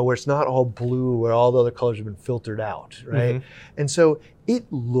 Where it's not all blue, where all the other colors have been filtered out, right? And so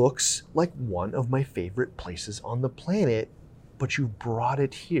it looks like one of my favorite places on the planet, but you brought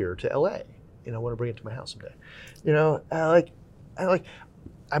it here to LA. I want to bring it to my house someday.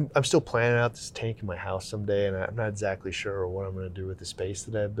 I'm still planning out this tank in my house someday, and I'm not exactly sure what I'm going to do with the space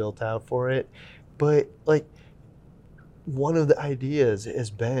that I've built out for it. But like, one of the ideas has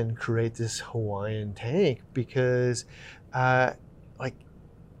been create this Hawaiian tank because, like,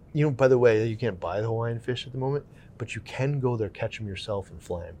 by the way, you can't buy the Hawaiian fish at the moment, but you can go there, catch them yourself, and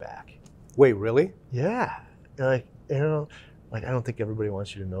fly them back. Wait, really? Yeah, like like I don't think everybody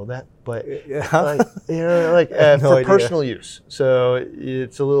wants you to know that, but Yeah. like No for idea. personal use. So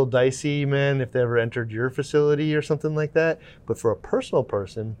it's a little dicey, man, if they ever entered your facility or something like that. But for a personal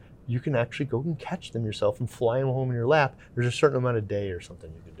person, you can actually go and catch them yourself and fly them home in your lap. There's a certain amount of day or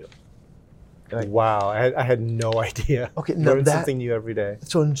something you can do. Like, Wow, I had no idea. Okay, now Learn something new every day.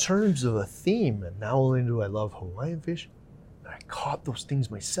 So in terms of a theme, and not only do I love Hawaiian fish, I caught those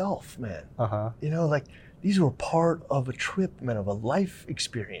things myself, man. Uh-huh. Like these were part of a trip, man, of a life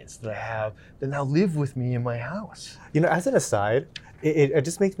experience that I have that now live with me in my house. As an aside, it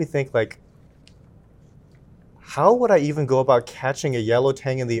just makes me think, like, how would I even go about catching a yellow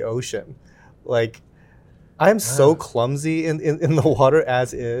tang in the ocean? Like, I'm so clumsy in the water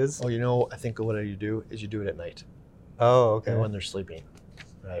as is. Oh, I think what you do is you do it at night. Oh, okay. When they're sleeping,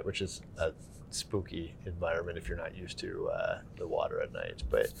 right? Which is a spooky environment if you're not used to the water at night,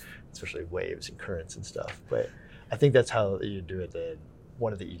 but especially waves and currents and stuff. But I think that's how you do it.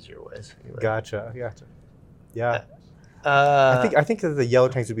 One of the easier ways. Anyway. Gotcha. Yeah. I I think that the yellow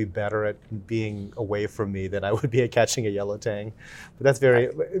tangs would be better at being away from me than I would be at catching a yellow tang. But that's very.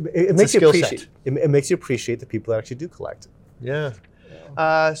 It makes you appreciate. It makes you appreciate the people that actually do collect. Yeah.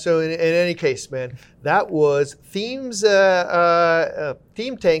 So in any case, man, that was theme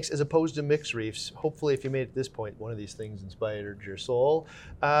tanks as opposed to mixed reefs. Hopefully, if you made it to this point, one of these things inspired your soul.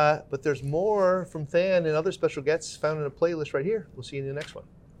 But there's more from Than and other special guests found in a playlist right here. We'll see you in the next one.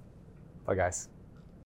 Bye, guys.